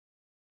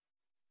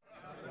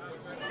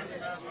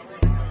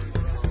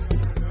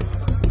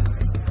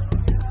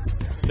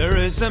There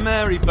is a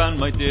merry band,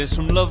 my dears,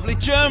 from lovely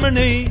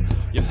Germany.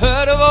 You've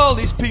heard of all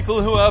these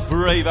people who are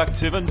brave,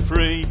 active and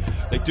free.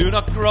 They do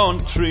not grow on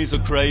trees or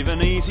crave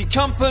an easy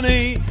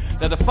company.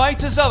 They're the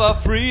fighters of our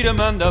freedom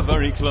and are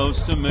very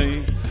close to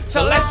me.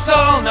 So let's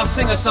all now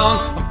sing a song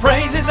of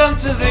praises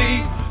unto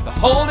thee, the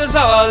holders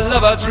of our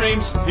love, our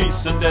dreams,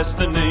 peace and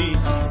destiny,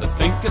 the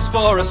thinkers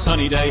for a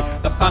sunny day,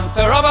 the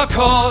fanfare of our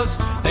cause.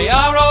 They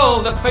are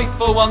all the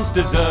faithful ones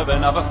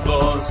deserving of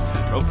applause.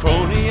 Rolf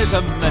Kron is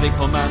a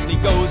medical man, he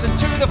goes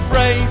into the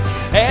fray,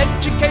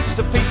 educates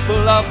the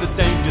people of the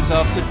dangers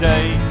of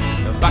today.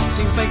 The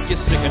vaccines make you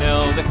sick and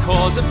ill, the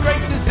cause of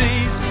great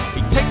disease.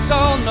 He takes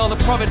on all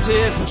the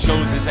privateers and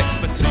shows his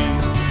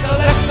expertise. So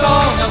let's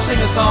all now sing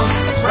a song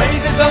of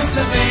praises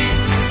unto thee,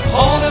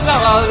 holders of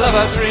our love,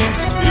 our dreams,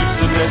 peace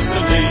and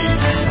destiny,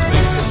 the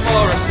thinkers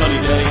for a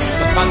sunny day,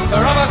 the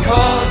fanfare of our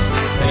cause.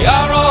 They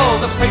are all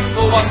the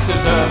faithful ones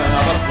deserving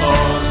of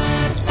applause.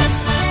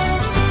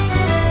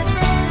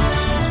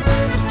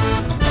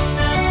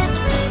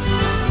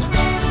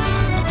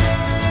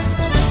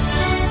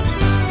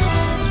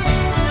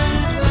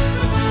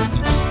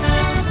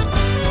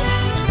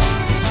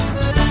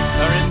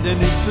 Perin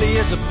Dinekli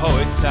is a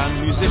poet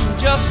and musician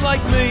just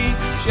like me.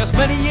 She has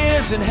many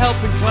years in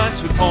helping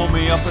clients with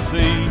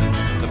homeopathy.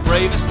 The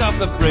bravest of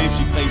the brave,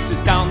 she faces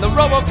down the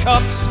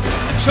robo-cops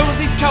and shows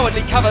these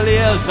cowardly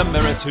cavaliers a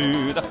mirror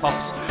to the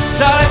fops.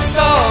 So let's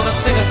all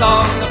sing a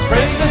song of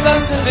praises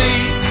unto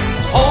thee,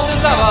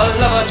 holders of our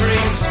love, our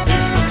dreams,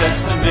 peace and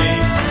destiny,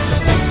 the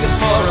thinkers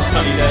for a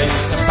sunny day,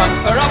 the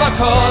fanfare of our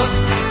cause.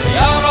 They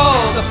are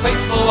all the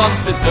faithful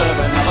ones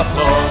deserving of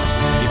applause.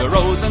 Eva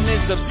Rosen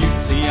is a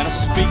beauty and a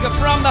speaker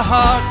from the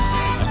heart,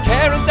 a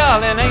caring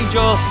darling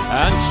angel,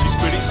 and she's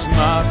pretty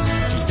smart.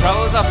 She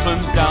travels up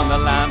and down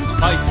the land,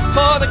 fighting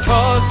for the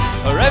cause,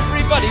 for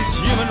everybody's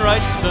human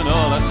rights and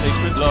all our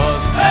sacred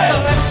laws. Hey! So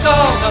let's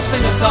all now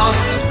sing a song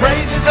of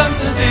praises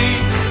unto thee,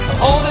 the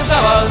holders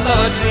of our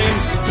love, our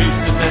dreams,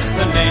 peace and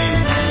destiny,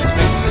 the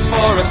thinkers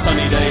for a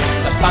sunny day,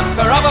 the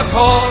fanfare of our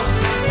cause.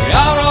 They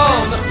are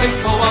all the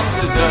faithful ones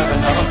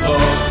deserving of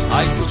applause.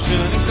 Heiko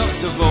Schöning,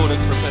 Dr. Bodo,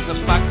 Professor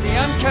Fakti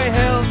and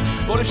Cahill,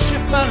 Boris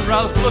Schiffmann,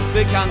 Ralf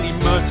Ludwig, Andy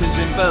Mertens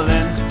in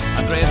Berlin,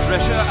 Andrea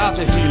Drescher,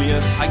 Artur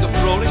Helios, Heike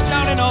Fröhlich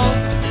down in all,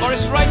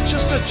 Boris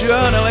Reitschuster,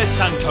 journalist,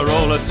 and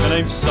Carola to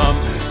name some.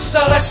 So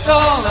let's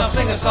all now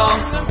sing a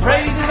song and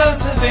praises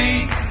unto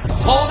thee, the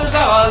holders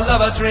of our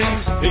love, our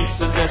dreams,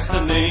 peace and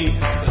destiny,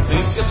 the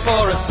thinkers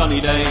for a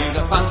sunny day,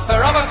 the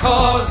fanfare of a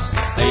cause.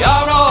 They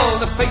are all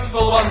the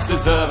faithful ones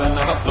deserving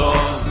of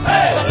applause.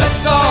 Hey! So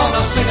let's all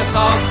now sing a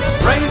song of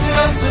praises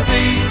unto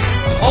thee,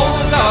 the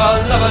holders of our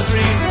love, our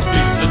dreams,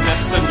 peace and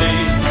destiny,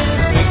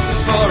 the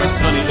thinkers for a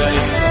sunny day,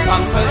 the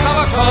fanfares of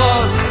a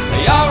cause.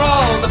 They are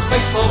all the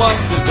faithful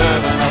ones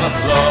deserving of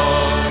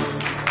applause.